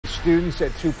Students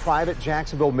at two private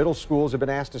Jacksonville middle schools have been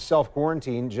asked to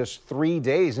self-quarantine just 3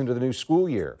 days into the new school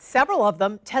year. Several of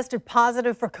them tested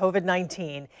positive for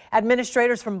COVID-19.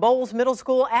 Administrators from Bolles Middle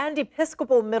School and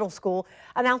Episcopal Middle School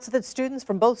announced that students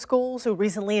from both schools who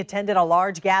recently attended a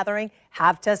large gathering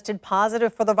have tested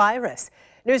positive for the virus.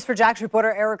 News4Jax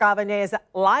reporter Eric Avanier is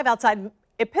live outside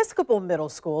Episcopal Middle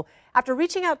School after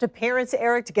reaching out to parents,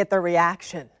 Eric, to get their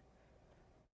reaction.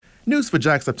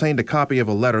 News4Jax obtained a copy of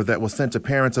a letter that was sent to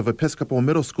parents of Episcopal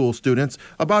Middle School students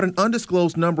about an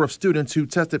undisclosed number of students who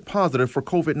tested positive for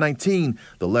COVID-19.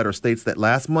 The letter states that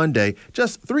last Monday,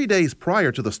 just 3 days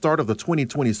prior to the start of the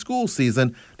 2020 school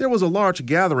season, there was a large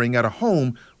gathering at a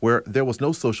home where there was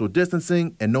no social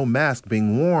distancing and no mask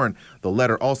being worn. The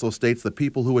letter also states the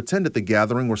people who attended the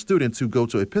gathering were students who go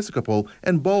to Episcopal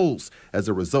and Bolles. As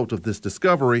a result of this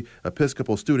discovery,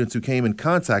 Episcopal students who came in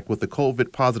contact with the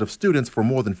COVID-positive students for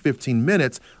more than 15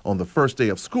 minutes on the first day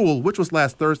of school, which was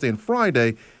last Thursday and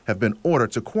Friday, have been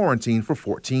ordered to quarantine for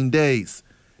 14 days.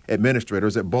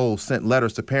 Administrators at Bolles sent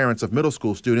letters to parents of middle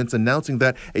school students announcing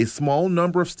that a small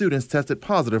number of students tested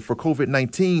positive for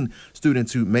COVID-19.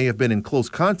 Students who may have been in close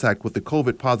contact with the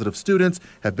COVID-positive students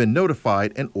have been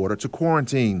notified and ordered to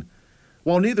quarantine.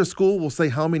 While neither school will say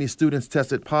how many students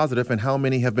tested positive and how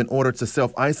many have been ordered to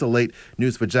self-isolate,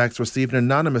 News4Jax received an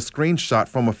anonymous screenshot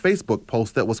from a Facebook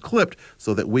post that was clipped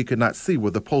so that we could not see where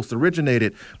the post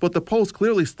originated. But the post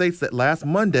clearly states that last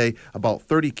Monday, about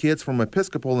 30 kids from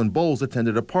Episcopal and Bolles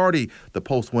attended a party. The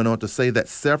post went on to say that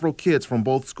several kids from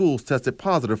both schools tested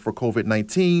positive for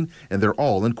COVID-19, and they're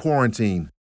all in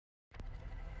quarantine.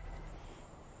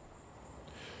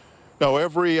 Now,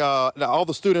 all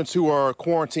the students who are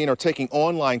quarantined are taking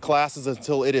online classes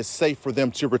until it is safe for them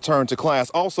to return to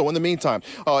class. Also, in the meantime,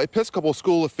 Episcopal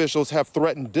school officials have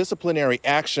threatened disciplinary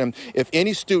action if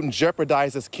any student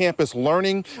jeopardizes campus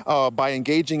learning by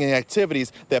engaging in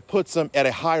activities that puts them at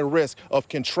a high risk of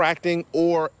contracting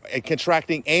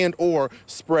and or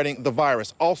spreading the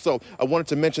virus. Also, I wanted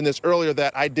to mention this earlier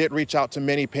that I did reach out to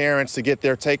many parents to get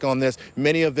their take on this.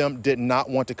 Many of them did not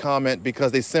want to comment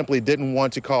because they simply didn't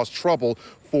want to cause trouble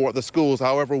for the schools.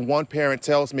 However, one parent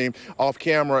tells me off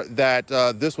camera that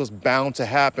this was bound to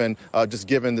happen just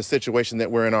given the situation that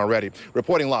we're in already.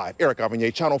 Reporting live, Eric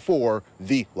Avanier, Channel 4,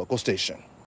 the local station.